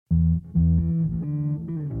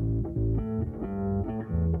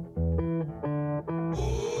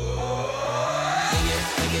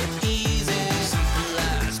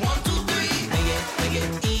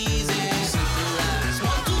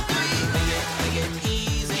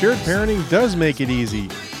shared parenting does make it easy.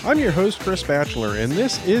 I'm your host, Chris Batchelor, and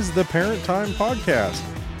this is the Parent Time Podcast.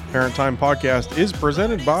 Parent Time Podcast is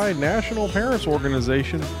presented by National Parents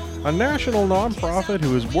Organization, a national nonprofit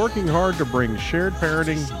who is working hard to bring shared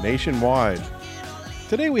parenting nationwide.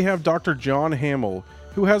 Today we have Dr. John Hamel,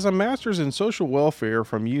 who has a master's in social welfare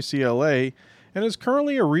from UCLA and is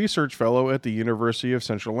currently a research fellow at the University of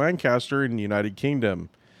Central Lancaster in the United Kingdom.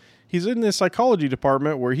 He's in the psychology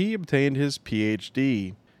department where he obtained his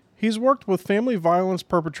Ph.D. He's worked with family violence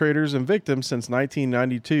perpetrators and victims since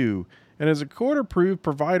 1992 and is a court-approved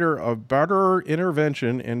provider of batterer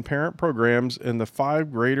intervention and parent programs in the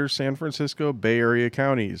 5 greater San Francisco Bay Area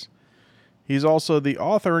counties. He's also the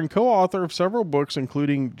author and co-author of several books,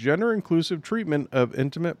 including Gender-Inclusive Treatment of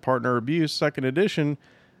Intimate Partner Abuse, 2nd edition,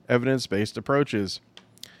 Evidence-Based Approaches.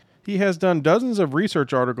 He has done dozens of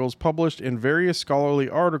research articles published in various scholarly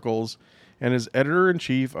articles and is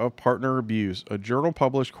editor-in-chief of Partner Abuse, a journal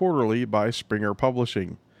published quarterly by Springer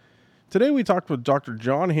Publishing. Today we talked with Dr.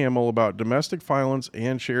 John Hamel about domestic violence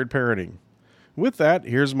and shared parenting. With that,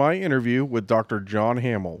 here's my interview with Dr. John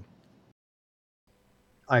Hamel.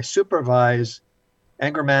 I supervise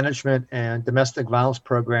anger management and domestic violence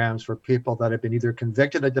programs for people that have been either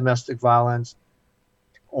convicted of domestic violence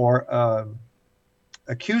or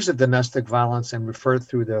accused of domestic violence and referred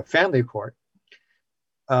through the family court.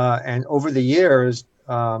 And over the years,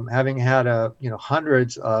 having had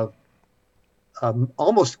hundreds of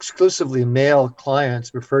almost exclusively male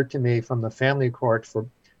clients referred to me from the family court for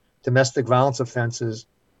domestic violence offenses,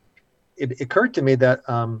 it occurred to me that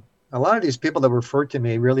a lot of these people that referred to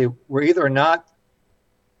me really were either not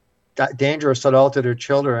dangerous at all to their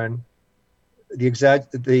children,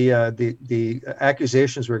 the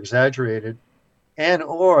accusations were exaggerated, and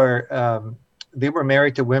or they were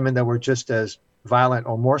married to women that were just as violent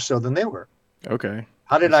or more so than they were. Okay.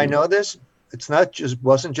 How did I know this?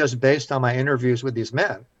 Wasn't just based on my interviews with these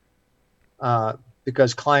men,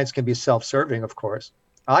 because clients can be self-serving, of course.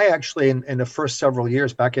 I actually, in the first several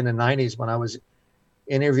years back in the 90s, when I was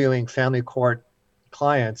interviewing family court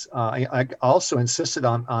clients, I also insisted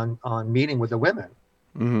on meeting with the women.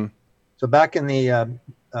 Mm-hmm. So back in the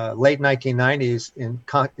late 1990s in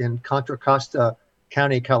Contra Costa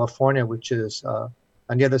County, California, which is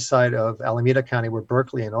on the other side of Alameda County, where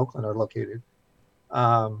Berkeley and Oakland are located,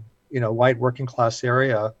 white working class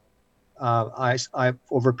area. I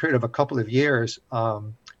over a period of a couple of years, I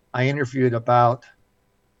interviewed about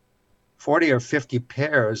 40 or 50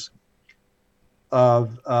 pairs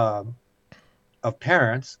of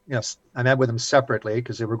parents. Yes, I met with them separately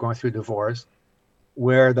because they were going through divorce,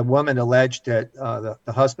 where the woman alleged that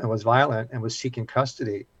the husband was violent and was seeking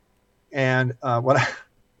custody. And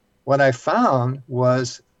what I found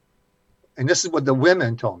was, and this is what the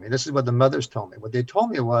women told me, this is what the mothers told me. What they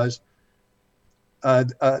told me was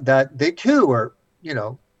that they too were,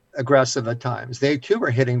 aggressive at times. They too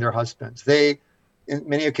were hitting their husbands. They, in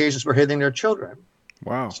many occasions, were hitting their children.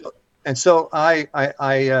 Wow. So I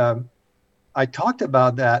talked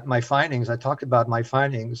about that, my findings. I talked about my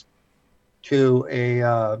findings to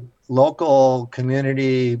a local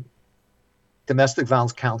community domestic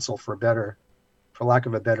violence council, for lack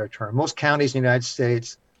of a better term. Most counties in the United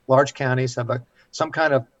States, large counties, have some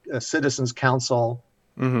kind of citizens council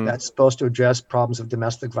that's supposed to address problems of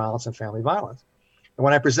domestic violence and family violence. And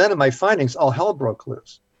when I presented my findings, all hell broke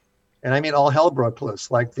loose. And I mean all hell broke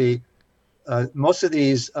loose. Like most of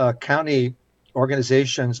these county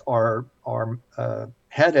organizations are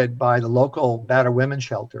headed by the local battered women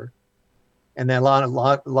shelter. And then a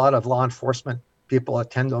lot of law enforcement people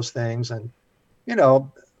attend those things, and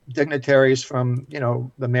dignitaries from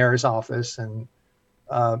the mayor's office and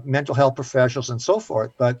mental health professionals and so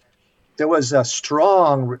forth. But there was a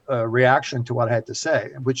strong reaction to what I had to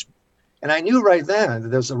say, and I knew right then that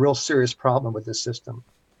there's a real serious problem with this system,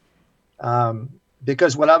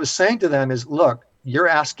 because what I was saying to them is, look, you're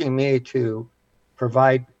asking me to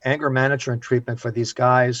provide anger management treatment for these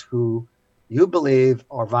guys who you believe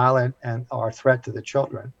are violent and are a threat to the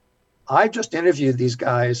children. I just interviewed these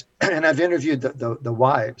guys, and I've interviewed the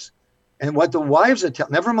wives. And what the wives are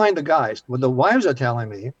never mind the guys, what the wives are telling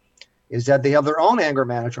me is that they have their own anger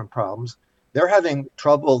management problems. They're having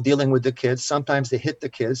trouble dealing with the kids. Sometimes they hit the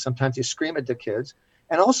kids. Sometimes they scream at the kids.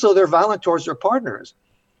 And also they're violent towards their partners.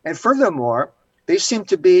 And furthermore, they seem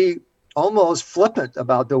to be almost flippant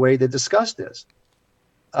about the way they discuss this.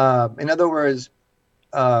 In other words,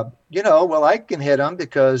 well, I can hit them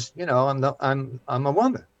because, I'm a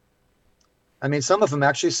woman. I mean, some of them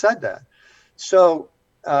actually said that. So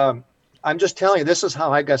I'm just telling you, this is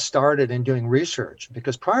how I got started in doing research,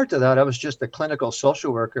 because prior to that, I was just a clinical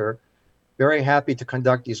social worker, very happy to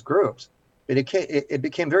conduct these groups. it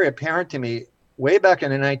became very apparent to me way back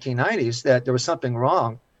in the 1990s that there was something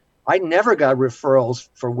wrong. I never got referrals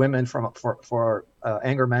for women for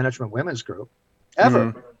anger management women's group,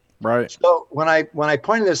 ever. Right. So when I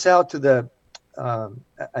pointed this out to the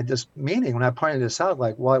at this meeting, when I pointed this out,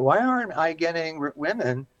 like, why aren't I getting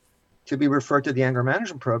women to be referred to the anger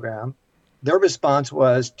management program? Their response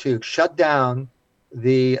was to shut down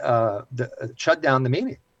the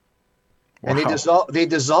meeting. And Wow. they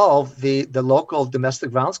dissolved the local domestic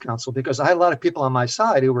violence council because I had a lot of people on my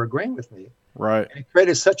side who were agreeing with me. Right. And it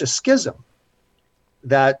created such a schism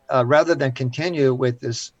that rather than continue with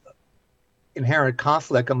this inherent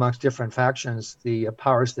conflict amongst different factions, the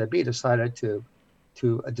powers that be decided to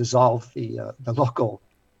dissolve the local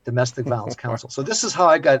domestic violence council. So this is how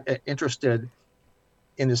I got interested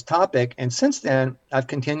in this topic, and since then I've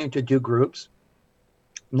continued to do groups.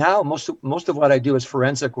 Now most of what I do is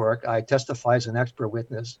forensic work. I testify as an expert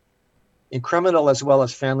witness in criminal as well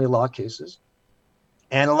as family law cases,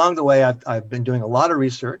 and along the way I've been doing a lot of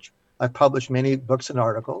research. I've published many books and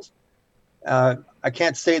articles. I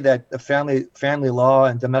can't say that the family law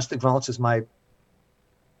and domestic violence is my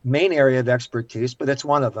main area of expertise, but it's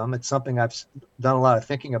one of them. It's something I've done a lot of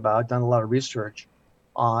thinking about, done a lot of research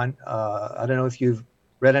on. I don't know if you've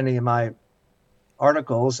read any of my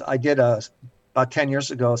articles. I did about 10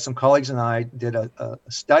 years ago, some colleagues and I did a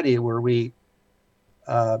study where we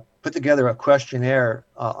put together a questionnaire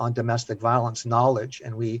on domestic violence knowledge,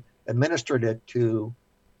 and we administered it to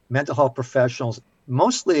mental health professionals,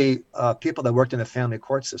 mostly people that worked in the family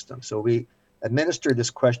court system. So we administered this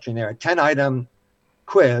questionnaire, a 10-item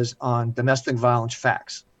quiz on domestic violence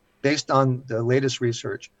facts based on the latest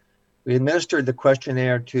research. We administered the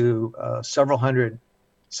questionnaire to several hundred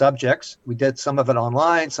subjects. We did some of it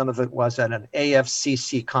online. Some of it was at an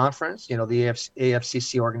AFCC conference, the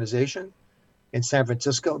AFCC organization in San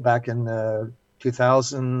Francisco back in the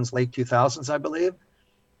 2000s, late 2000s, I believe.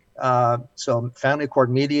 So family court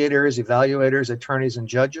mediators, evaluators, attorneys, and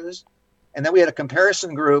judges. And then we had a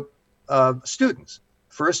comparison group of students,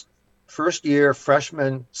 first year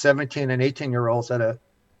freshmen, 17 and 18-year-olds at a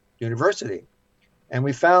university. And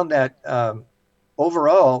we found that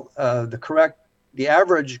overall, the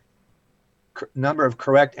average number of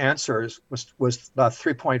correct answers was about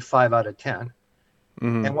 3.5 out of 10.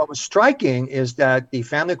 Mm-hmm. And what was striking is that the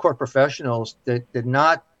family court professionals did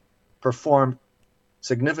not perform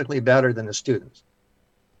significantly better than the students.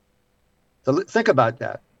 So think about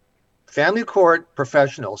that. Family court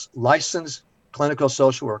professionals, licensed clinical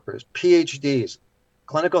social workers, Ph.D.s,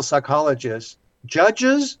 clinical psychologists,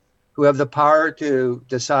 judges who have the power to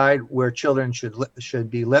decide where children should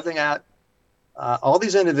be living at. All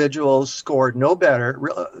these individuals scored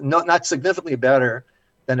not significantly better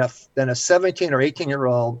than a 17 or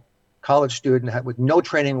 18-year-old college student with no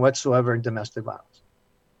training whatsoever in domestic violence.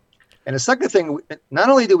 And the second thing, not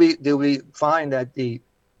only do we find that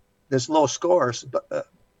there's low scores,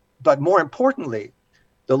 but more importantly,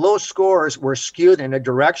 the low scores were skewed in a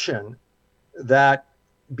direction that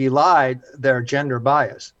belied their gender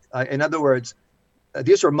bias. In other words,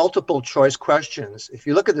 these are multiple choice questions. If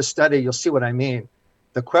you look at the study, you'll see what I mean.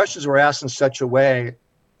 The questions were asked in such a way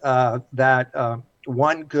that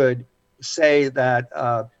one could say that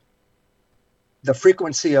the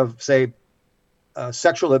frequency of, say,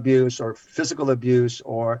 sexual abuse or physical abuse,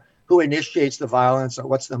 or who initiates the violence, or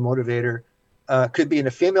what's the motivator, could be in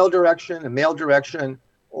a female direction, a male direction,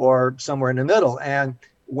 or somewhere in the middle.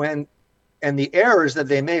 And the errors that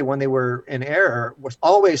they made when they were in error was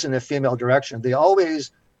always in the female direction. They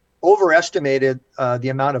always overestimated the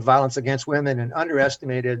amount of violence against women and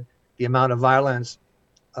underestimated the amount of violence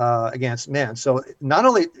against men. So not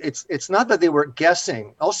only it's not that they were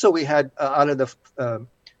guessing. Also, we had out of the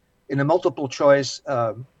in the multiple choice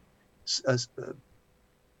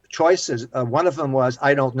choices, one of them was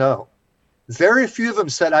I don't know. Very few of them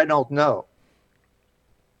said I don't know.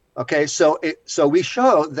 Okay, so we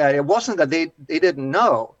showed that it wasn't that they didn't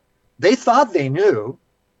know. They thought they knew,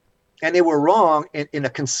 and they were wrong in a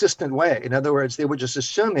consistent way. In other words, they were just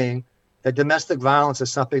assuming that domestic violence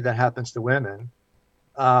is something that happens to women.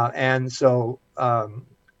 And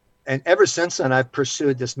ever since then, I've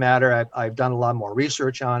pursued this matter. I've done a lot more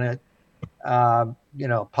research on it,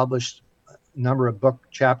 published a number of book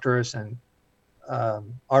chapters and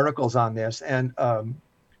articles on this. And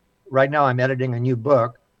right now I'm editing a new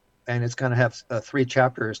book, and it's going to have 3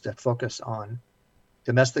 chapters that focus on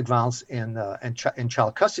domestic violence in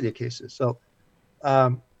child custody cases. So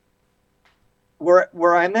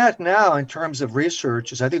where I'm at now in terms of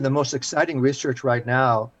research is, I think, the most exciting research right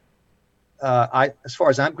now, as far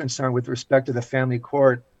as I'm concerned, with respect to the family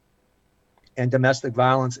court and domestic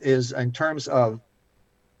violence is in terms of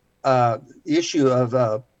issue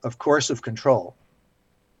of coercive control.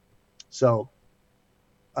 So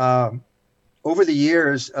over the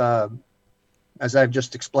years, as I've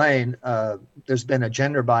just explained, there's been a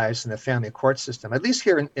gender bias in the family court system, at least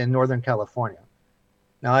here in Northern California.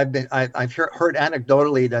 Now, I've heard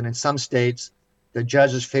anecdotally that in some states, the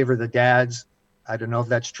judges favor the dads. I don't know if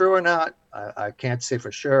that's true or not. I can't say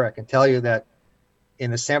for sure. I can tell you that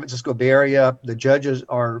in the San Francisco Bay Area, the judges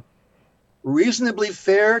are reasonably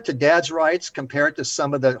fair to dads' rights compared to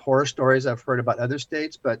some of the horror stories I've heard about other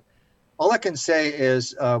states. But all I can say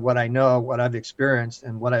is what I know, what I've experienced,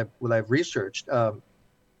 and what I've researched.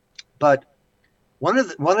 But one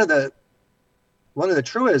of the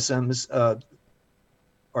truisms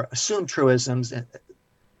or assumed truisms,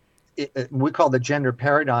 we call the gender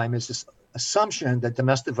paradigm, is this assumption that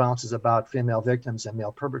domestic violence is about female victims and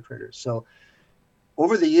male perpetrators. So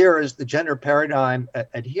over the years, the gender paradigm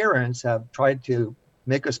adherents have tried to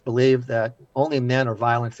make us believe that only men are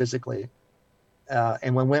violent physically.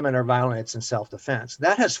 And when women are violent, it's in self-defense.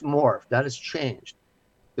 That has morphed. That has changed.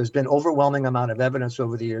 There's been overwhelming amount of evidence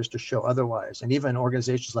over the years to show otherwise. And even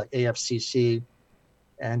organizations like AFCC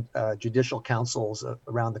and judicial councils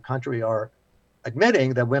around the country are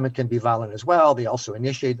admitting that women can be violent as well. They also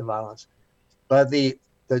initiate the violence. But the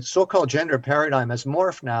so-called gender paradigm has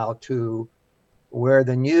morphed now to where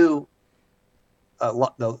the new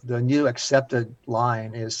accepted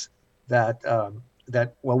line is that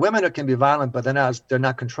well, women can be violent, but they're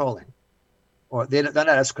not controlling, or they're not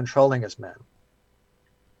as controlling as men,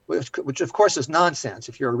 which of course is nonsense.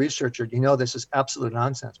 If you're a researcher, you know this is absolute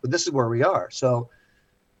nonsense. But this is where we are. So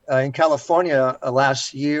in California,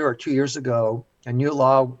 last year or 2 years ago, a new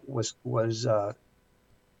law was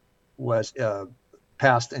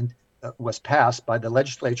passed by the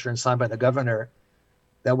legislature and signed by the governor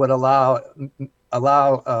that would allow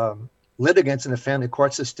litigants in the family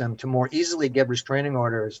court system to more easily get restraining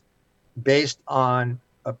orders based on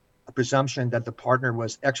a presumption that the partner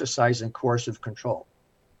was exercising coercive control.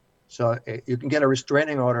 So you can get a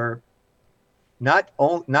restraining order not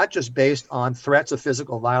just based on threats of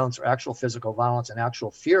physical violence or actual physical violence and actual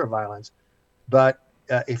fear of violence, but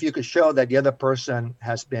if you could show that the other person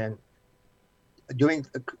has been doing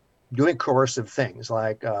coercive things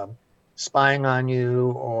like spying on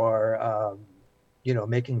you or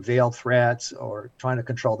making veiled threats or trying to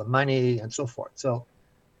control the money and so forth. So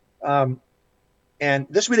and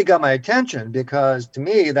this really got my attention because to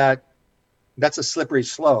me that's a slippery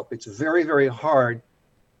slope. It's very, very hard.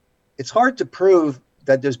 It's hard to prove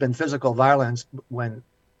that there's been physical violence when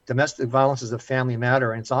domestic violence is a family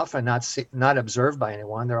matter, and it's often not observed by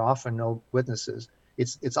anyone. There are often no witnesses.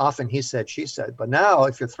 It's often he said, she said. But now,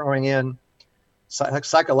 if you're throwing in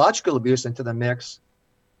psychological abuse into the mix,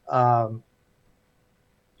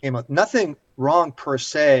 nothing wrong per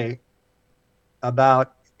se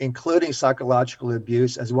about including psychological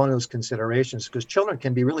abuse as one of those considerations, because children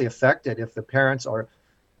can be really affected if the parents are,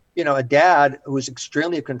 a dad who's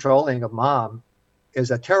extremely controlling of mom is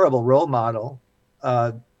a terrible role model.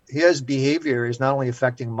 His behavior is not only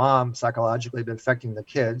affecting mom psychologically, but affecting the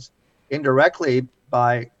kids indirectly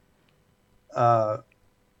by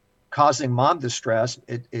causing mom distress.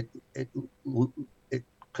 It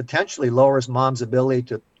potentially lowers mom's ability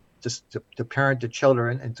to parent the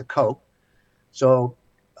children and to cope. So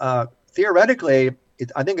theoretically,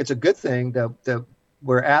 I think it's a good thing that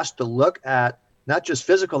we're asked to look at not just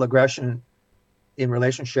physical aggression in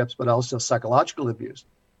relationships, but also psychological abuse.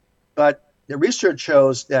 But the research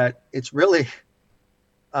shows that it's really,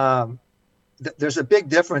 there's a big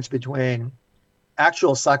difference between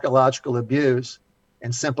actual psychological abuse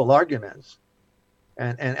and simple arguments.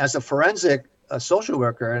 And as a forensic social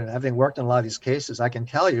worker, and having worked in a lot of these cases, I can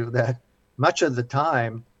tell you that much of the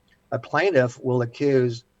time, a plaintiff will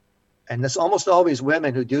accuse, and it's almost always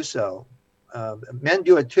women who do so. Men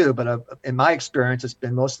do it too, but in my experience, it's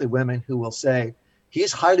been mostly women who will say,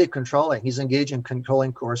 he's highly controlling. He's engaged in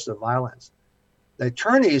controlling coercive violence. The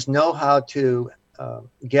attorneys know how to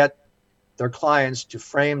get their clients to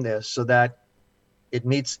frame this so that it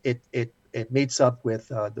meets up with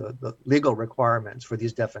the legal requirements for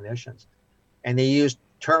these definitions. And they use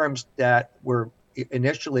terms that were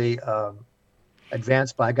initially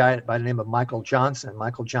advanced by a guy by the name of Michael Johnson.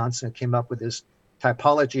 Michael Johnson came up with this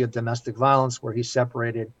typology of domestic violence where he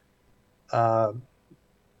separated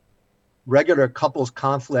regular couples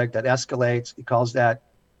conflict that escalates. He calls that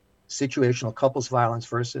situational couples violence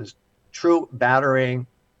versus true battering,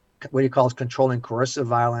 what he calls controlling coercive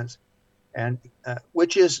violence, and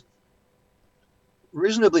which is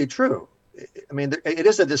reasonably true. I mean, it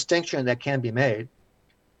is a distinction that can be made.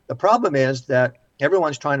 The problem is that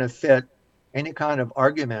everyone's trying to fit any kind of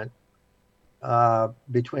argument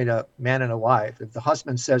between a man and a wife. If the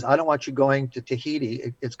husband says, I don't want you going to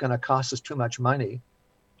Tahiti, it's going to cost us too much money.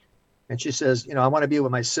 And she says, I want to be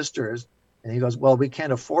with my sisters. And he goes, well, we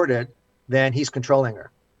can't afford it. Then he's controlling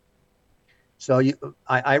her. So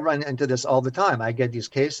I run into this all the time. I get these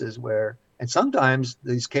cases and sometimes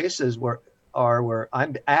these cases where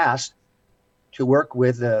I'm asked to work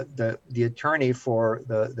with the attorney for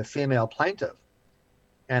the female plaintiff.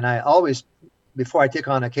 And I always, before I take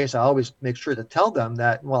on a case, I always make sure to tell them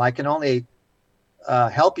that, well, I can only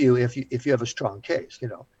help you if you have a strong case,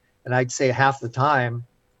 And I'd say half the time,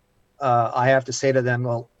 I have to say to them,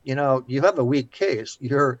 well, you have a weak case.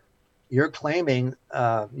 You're claiming,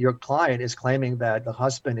 your client is claiming that the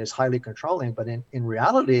husband is highly controlling, but in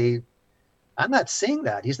reality, I'm not seeing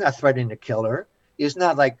that. He's not threatening to kill her. He's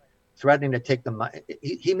not like threatening to take the money.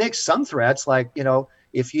 He makes some threats, like,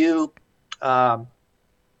 if you buy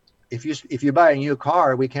a new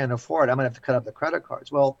car, we can't afford it, I'm gonna have to cut up the credit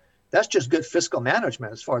cards. Well, that's just good fiscal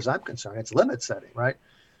management as far as I'm concerned. It's limit setting, right?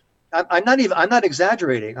 I'm not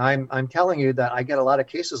exaggerating. I'm telling you that I get a lot of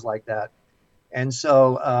cases like that. And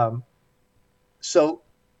so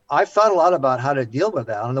I've thought a lot about how to deal with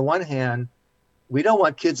that. On the one hand, we don't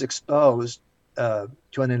want kids exposed to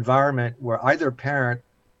an environment where either parent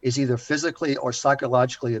is either physically or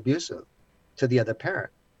psychologically abusive to the other parent.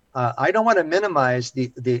 I don't want to minimize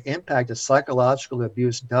the impact that psychological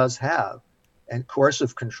abuse does have and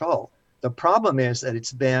coercive control. The problem is that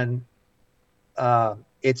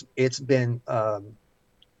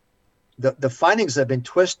the findings have been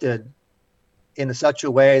twisted in such a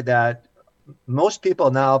way that most people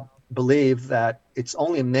now believe that it's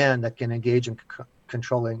only men that can engage in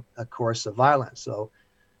controlling coercive violence.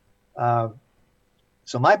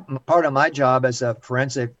 So my part of my job as a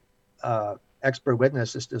forensic expert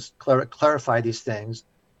witness is to clarify these things.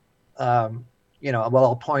 What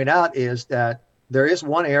I'll point out is that there is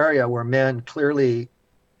one area where men clearly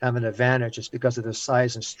have an advantage. It's because of their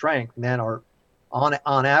size and strength. Men are,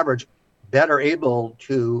 on average, better able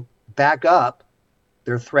to back up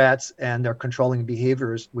their threats and their controlling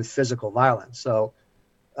behaviors with physical violence. So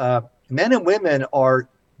men and women are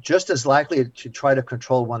just as likely to try to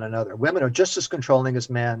control one another. Women are just as controlling as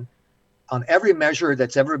men on every measure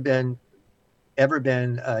that's ever been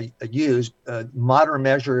used. Modern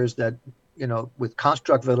measures that, with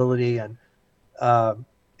construct validity and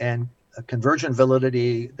convergent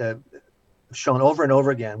validity that shown over and over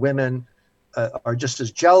again. Women are just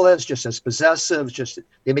as jealous, just as possessive,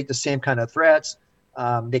 they make the same kind of threats.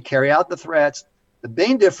 They carry out the threats. The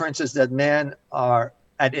main difference is that men are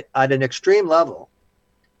at an extreme level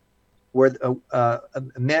where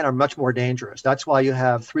men are much more dangerous. That's why you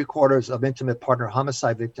have 3/4 of intimate partner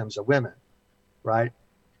homicide victims are women, right?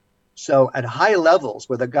 So at high levels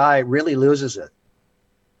where the guy really loses it,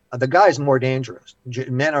 the guy is more dangerous.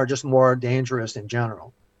 Men are just more dangerous in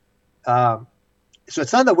general. So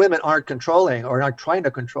it's not that women aren't controlling or not trying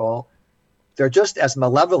to control. They're just as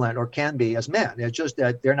malevolent or can be as men. It's just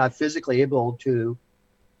that they're not physically able to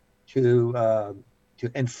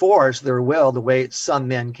enforce their will the way some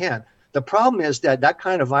men can. The problem is that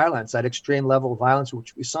kind of violence, that extreme level of violence,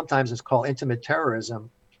 which we sometimes call intimate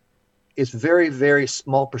terrorism, is very, very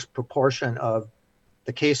small proportion of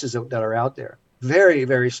the cases that are out there. Very,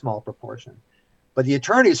 very small proportion. But the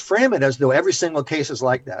attorneys frame it as though every single case is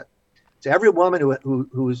like that. So every woman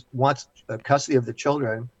who wants custody of the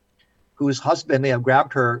children, whose husband may have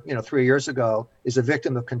grabbed her, 3 years ago, is a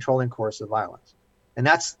victim of controlling coercive violence. And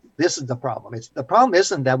this is the problem. The problem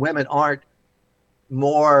isn't that women aren't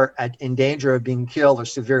more in danger of being killed or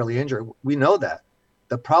severely injured. We know that.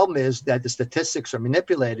 The problem is that the statistics are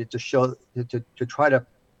manipulated to try to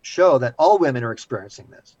show that all women are experiencing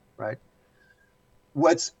this, right?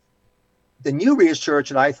 What's the new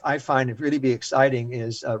research that I find it really be exciting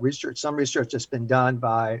is some research that's been done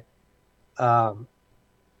by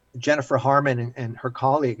Jennifer Harman and her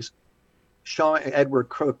colleagues, Edward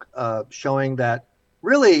Crook, showing that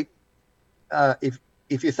really,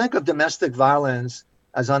 if you think of domestic violence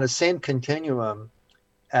as on the same continuum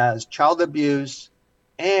as child abuse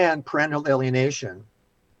and parental alienation,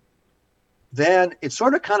 then it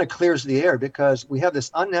sort of kind of clears the air, because we have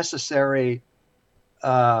this unnecessary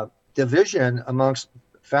division amongst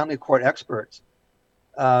family court experts,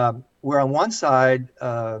 where on one side,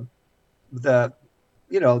 the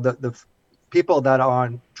people that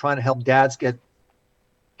are trying to help dads get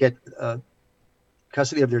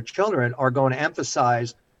custody of their children are going to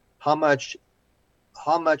emphasize how much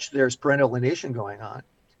there's parental alienation going on.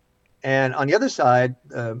 And on the other side,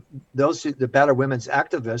 the battered women's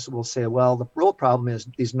activists will say, well, the real problem is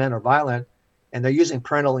these men are violent, and they're using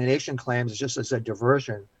parental alienation claims just as a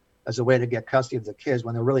diversion, as a way to get custody of the kids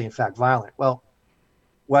when they're really, in fact, violent. Well,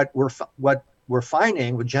 what we're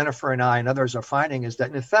finding, what Jennifer and I and others are finding, is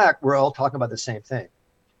that, in fact, we're all talking about the same thing.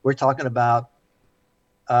 We're talking about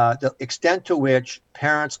the extent to which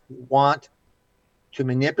parents want to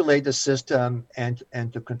manipulate the system and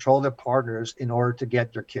to control their partners in order to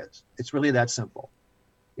get their kids. It's really that simple.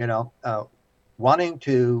 Wanting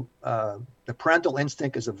to, the parental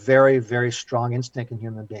instinct is a very, very strong instinct in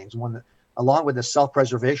human beings. One that, along with the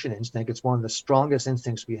self-preservation instinct, it's one of the strongest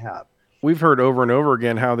instincts we have. We've heard over and over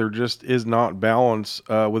again how there just is not balance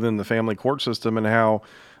within the family court system, and how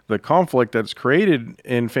the conflict that's created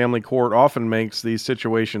in family court often makes these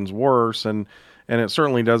situations worse. And it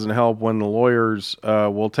certainly doesn't help when the lawyers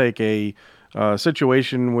will take a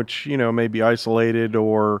situation which, may be isolated,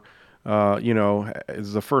 or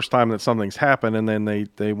is the first time that something's happened, and then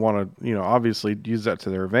they want to, obviously use that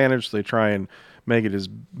to their advantage. So they try and make it as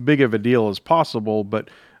big of a deal as possible. But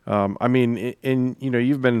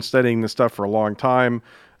you've been studying this stuff for a long time.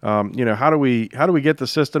 How do we get the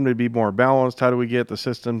system to be more balanced? How do we get the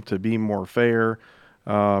system to be more fair?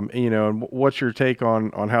 And what's your take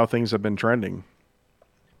on how things have been trending?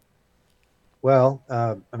 Well,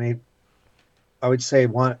 I would say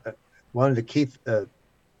one of the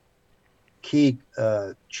key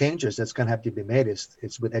changes that's going to have to be made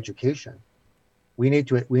is with education. We need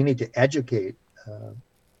to educate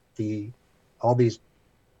all these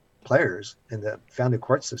players in the family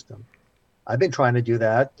court system. I've been trying to do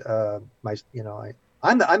that.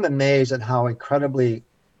 I'm amazed at how incredibly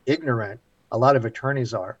ignorant a lot of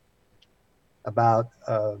attorneys are about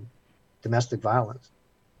domestic violence.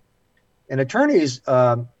 And attorneys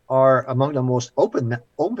are among the most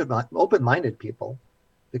open-minded people,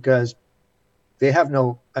 because they have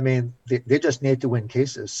they just need to win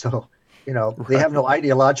cases. So, they have no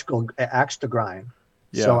ideological axe to grind.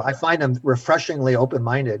 Yeah. So I find them refreshingly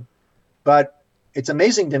open-minded. But it's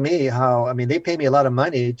amazing to me how, they pay me a lot of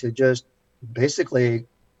money to just basically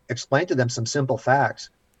explain to them some simple facts.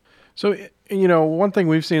 So, one thing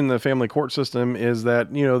we've seen in the family court system is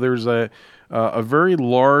that, there's a very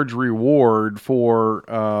large reward for,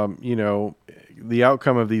 the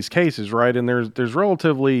outcome of these cases, right? And there's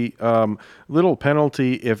relatively little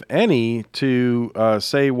penalty, if any, to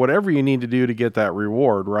say whatever you need to do to get that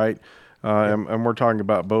reward, right? And we're talking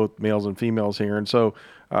about both males and females here. And so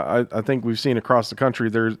I think we've seen across the country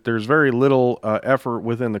there's very little effort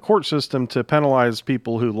within the court system to penalize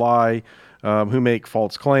people who lie, who make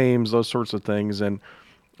false claims, those sorts of things. And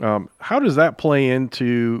how does that play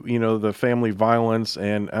into, the family violence?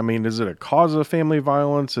 And is it a cause of family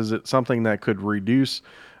violence? Is it something that could reduce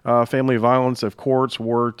family violence if courts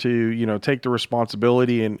were to, take the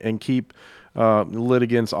responsibility and keep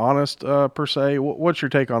litigants honest, per se? What's your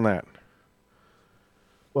take on that?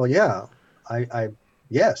 Well, yeah,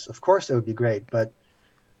 yes, of course that would be great, but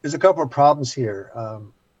there's a couple of problems here.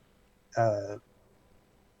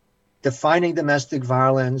 Defining domestic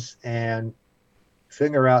violence and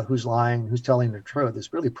figure out who's lying, who's telling the truth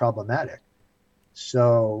is really problematic.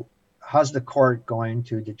 So how's the court going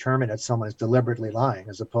to determine that someone is deliberately lying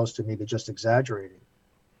as opposed to maybe just exaggerating?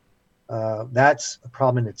 That's a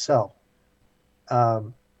problem in itself.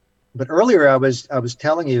 But earlier I was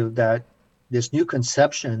telling you that this new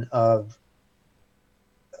conception of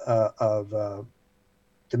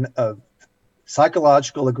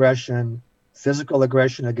psychological aggression, physical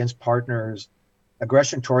aggression against partners,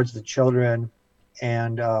 aggression towards the children,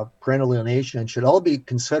 and parental alienation should all be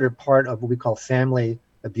considered part of what we call family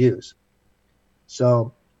abuse.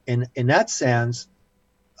 So in that sense,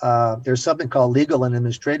 there's something called legal and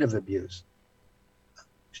administrative abuse,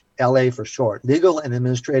 LA for short. Legal and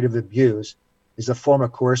administrative abuse is a form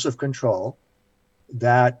of coercive control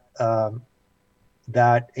that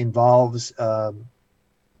involves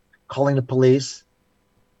calling the police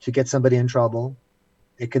to get somebody in trouble.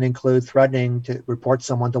 It can include threatening to report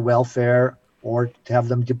someone to welfare or to have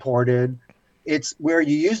them deported. It's where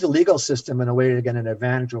you use the legal system in a way to get an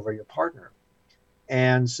advantage over your partner.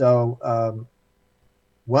 And so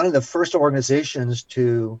one of the first organizations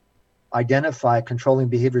to identify controlling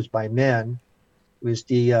behaviors by men was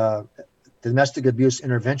the Domestic Abuse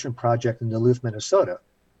Intervention Project in Duluth, Minnesota.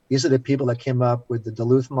 These are the people that came up with the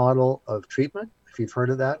Duluth model of treatment, if you've heard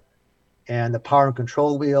of that, and the power and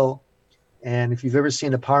control wheel. And if you've ever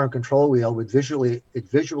seen the power and control wheel, it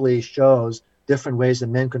visually shows different ways that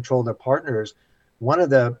men control their partners. One of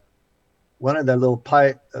the little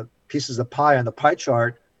pieces of pie on the pie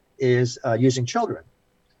chart is using children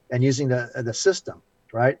and using the system,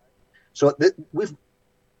 right? So we've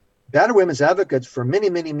battered women's advocates for many,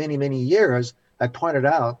 many, many, many years have pointed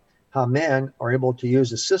out how men are able to use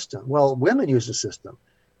the system. Well, women use the system.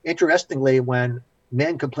 Interestingly, when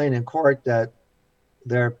men complain in court that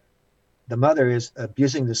the mother is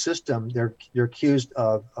abusing the system, they're accused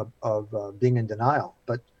of being in denial,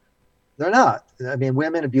 but they're not. I mean,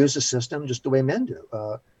 women abuse the system just the way men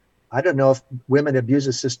do. I don't know if women abuse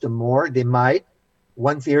the system more. They might.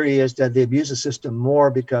 One theory is that they abuse the system more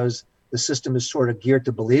because the system is sort of geared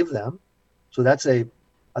to believe them. So I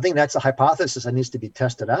think that's a hypothesis that needs to be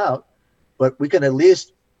tested out. But we can at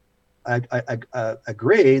least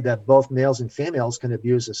agree that both males and females can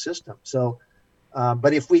abuse the system. So,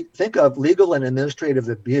 but if we think of legal and administrative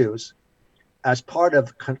abuse as part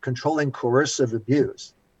of controlling coercive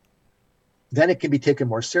abuse, then it can be taken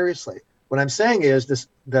more seriously. What I'm saying is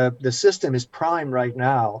the system is primed right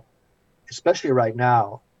now, especially right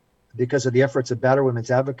now, because of the efforts of battered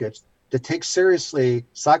women's advocates, to take seriously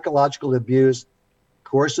psychological abuse,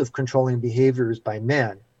 coercive controlling behaviors by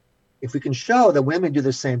men. If we can show that women do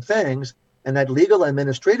the same things and that legal and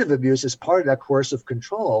administrative abuse is part of that coercive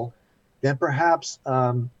control, then perhaps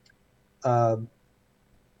anyone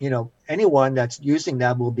that's using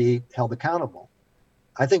that will be held accountable.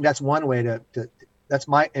 I think that's one way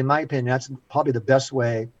in my opinion, that's probably the best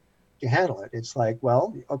way to handle it. It's like,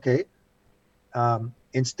 well, okay,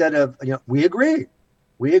 instead of, we agree,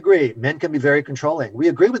 men can be very controlling. We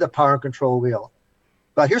agree with the power and control wheel.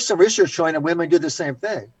 But here's some research showing that women do the same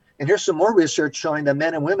thing. And here's some more research showing that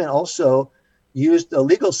men and women also use the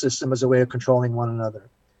legal system as a way of controlling one another.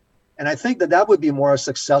 And I think that would be more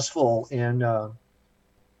successful in,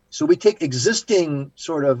 so we take existing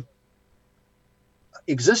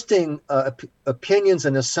opinions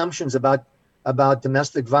and assumptions about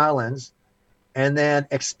domestic violence and then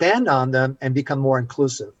expand on them and become more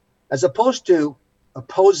inclusive, as opposed to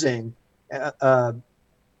opposing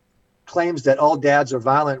claims that all dads are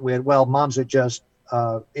violent with, well, moms are just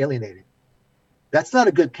alienating. That's not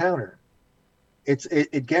a good counter.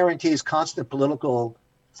 It guarantees constant political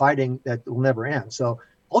fighting that will never end. So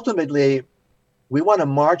ultimately, we want to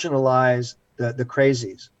marginalize the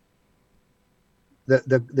crazies,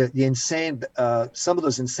 the insane, some of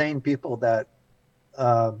those insane people that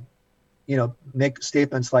make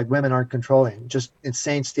statements like women aren't controlling, just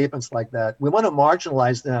insane statements like that. We want to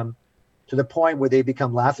marginalize them to the point where they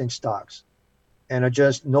become laughing stocks and are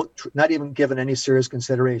just not even given any serious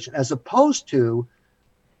consideration, as opposed to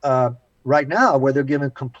right now where they're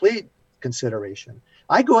given complete consideration.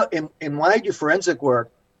 I go in when I do forensic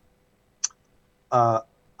work, I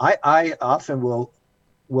often will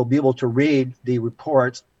be able to read the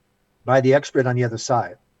reports by the expert on the other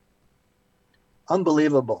side.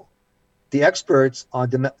 Unbelievable. The experts on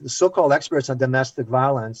the so-called experts on domestic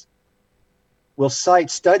violence will cite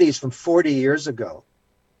studies from 40 years ago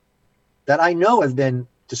that I know have been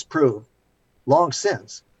disproved long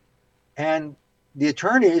since. And the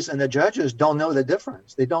attorneys and the judges don't know the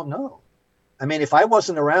difference. They don't know. I mean, if I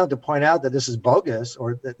wasn't around to point out that this is bogus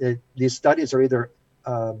or that these studies are either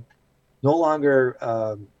no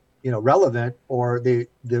longer relevant, or the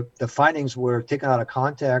findings were taken out of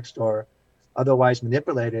context or otherwise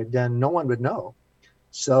manipulated, then no one would know.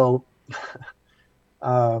 So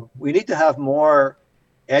we need to have more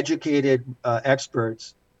educated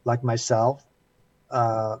experts like myself.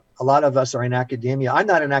 A lot of us are in academia. I'm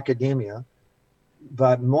not in academia,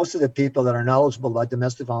 but most of the people that are knowledgeable about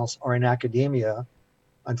domestic violence are in academia,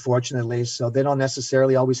 unfortunately. So they don't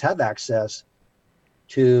necessarily always have access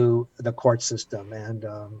to the court system. And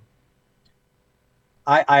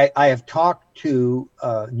I have talked to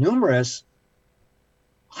numerous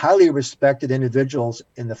highly respected individuals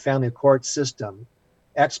in the family court system,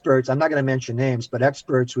 experts, I'm not going to mention names, but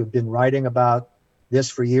experts who have been writing about this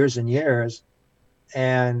for years and years.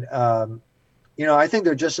 And, I think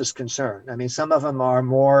they're just as concerned. I mean, some of them are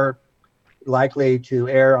more likely to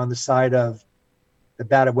err on the side of the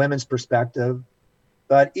battered women's perspective,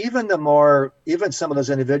 but even some of those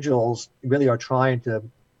individuals really are trying to,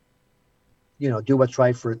 do what's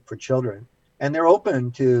right for children. And they're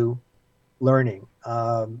open to learning.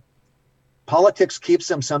 Politics keeps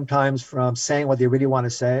them sometimes from saying what they really want to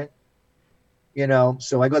say.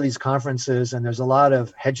 So I go to these conferences and there's a lot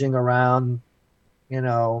of hedging around,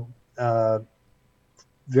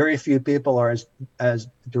 very few people are as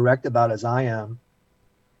direct about as I am.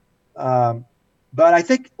 But I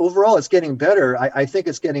think overall it's getting better. I think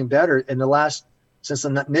it's getting better since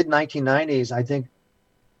the mid 1990s.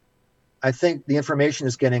 I think the information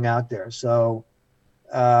is getting out there. So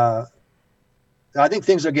I think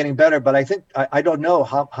things are getting better, but I don't know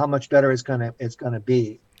how much better it's gonna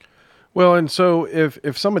be. Well, and so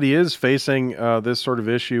if somebody is facing this sort of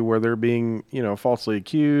issue where they're being, falsely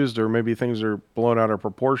accused, or maybe things are blown out of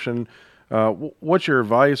proportion, what's your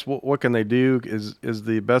advice? What can they do? Is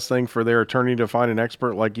the best thing for their attorney to find an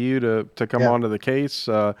expert like you to come Yeah. onto the case?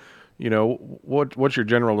 What's your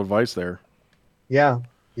general advice there? Yeah.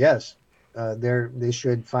 Yes. They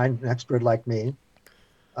should find an expert like me.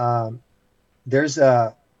 Um, there's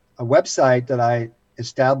a website that I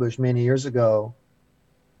established many years ago,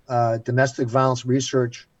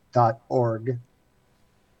 domesticviolenceresearch.org,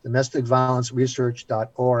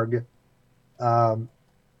 domesticviolenceresearch.org. Um,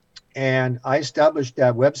 and I established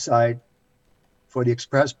that website for the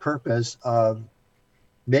express purpose of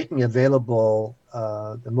making available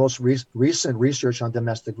the most recent research on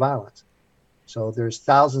domestic violence. So there's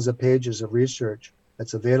thousands of pages of research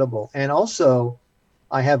that's available. And also,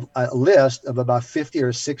 I have a list of about 50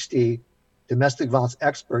 or 60 domestic violence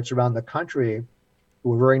experts around the country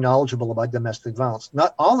who are very knowledgeable about domestic violence.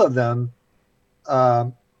 Not all of them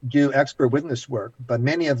do expert witness work, but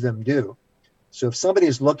many of them do. So if somebody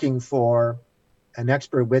is looking for an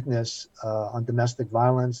expert witness on domestic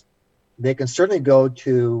violence, they can certainly go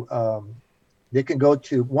to one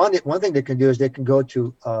thing they can do is they can go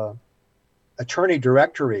to attorney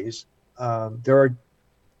directories. There are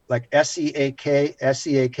like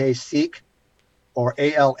SEAK, Seek, or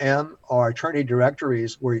ALM, or attorney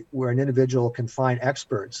directories where an individual can find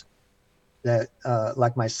experts that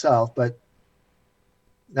like myself. But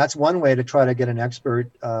that's one way to try to get an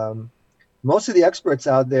expert. Most of the experts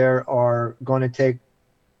out there are going to take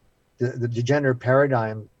the gender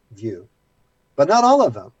paradigm view, but not all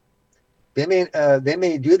of them. They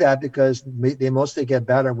may do that because they mostly get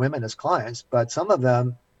battered women as clients, but some of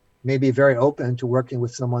them may be very open to working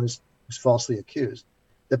with someone who's falsely accused.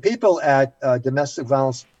 The people at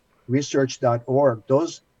domesticviolenceresearch.org,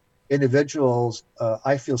 those individuals,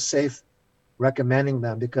 I feel safe recommending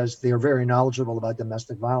them because they are very knowledgeable about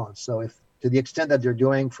domestic violence. So if to the extent that they're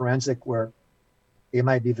doing forensic work, they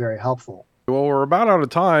might be very helpful. Well, we're about out of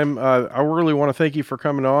time. I really want to thank you for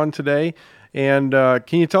coming on today. And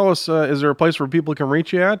can you tell us, is there a place where people can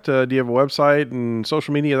reach you at? Do you have a website and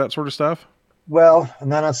social media, that sort of stuff? Well, I'm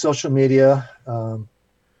not on social media.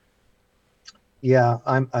 You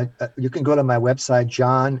can go to my website,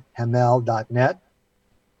 johnhamel.net,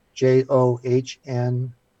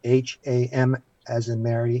 JOHNHAM as in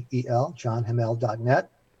Mary, EL, johnhamel.net.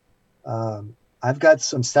 I've got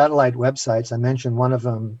some satellite websites. I mentioned one of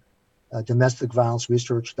them,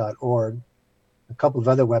 domesticviolenceresearch.org, a couple of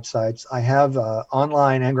other websites. I have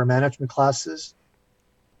online anger management classes.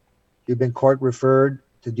 You've been court referred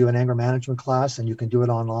to do an anger management class, and you can do it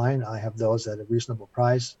online. I have those at a reasonable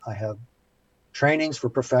price. I have trainings for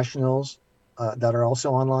professionals that are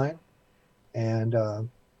also online. But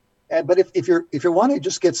if you want to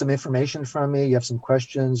just get some information from me, you have some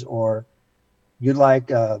questions, or you'd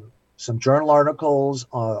like some journal articles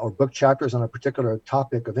or book chapters on a particular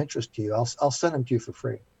topic of interest to you, I'll send them to you for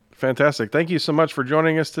free. Fantastic. Thank you so much for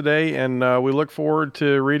joining us today, and we look forward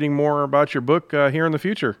to reading more about your book here in the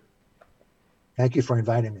future. Thank you for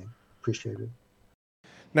inviting me. Appreciate it.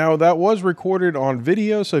 Now, that was recorded on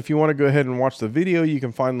video, so if you want to go ahead and watch the video, you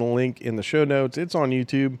can find the link in the show notes. It's on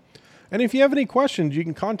YouTube. And if you have any questions, you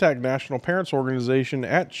can contact National Parents Organization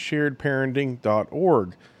at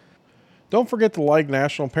sharedparenting.org. Don't forget to like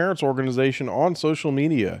National Parents Organization on social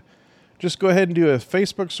media. Just go ahead and do a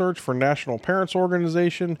Facebook search for National Parents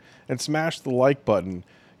Organization and smash the like button.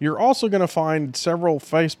 You're also going to find several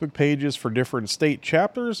Facebook pages for different state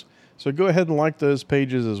chapters, so go ahead and like those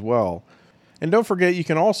pages as well. And don't forget, you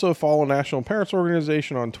can also follow National Parents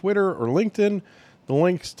Organization on Twitter or LinkedIn. The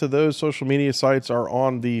links to those social media sites are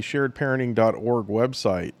on the sharedparenting.org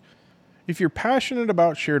website. If you're passionate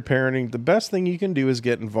about shared parenting, the best thing you can do is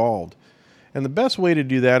get involved. And the best way to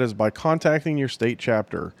do that is by contacting your state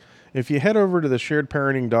chapter. If you head over to the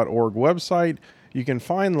sharedparenting.org website, you can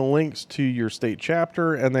find the links to your state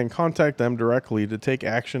chapter and then contact them directly to take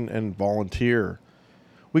action and volunteer.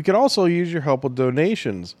 We could also use your help with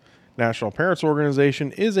donations. National Parents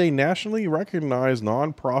Organization is a nationally recognized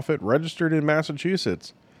nonprofit registered in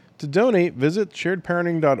Massachusetts. To donate, visit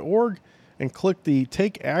sharedparenting.org and click the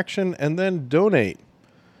Take Action and then Donate.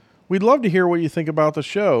 We'd love to hear what you think about the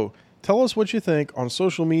show. Tell us what you think on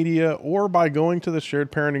social media or by going to the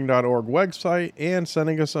sharedparenting.org website and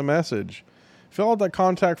sending us a message. Fill out that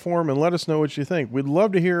contact form and let us know what you think. We'd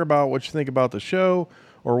love to hear about what you think about the show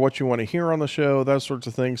or what you want to hear on the show, that sorts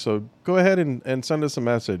of things. So go ahead and send us a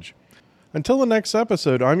message. Until the next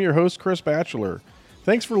episode, I'm your host, Chris Batchelor.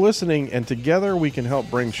 Thanks for listening, and together we can help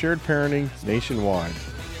bring shared parenting nationwide.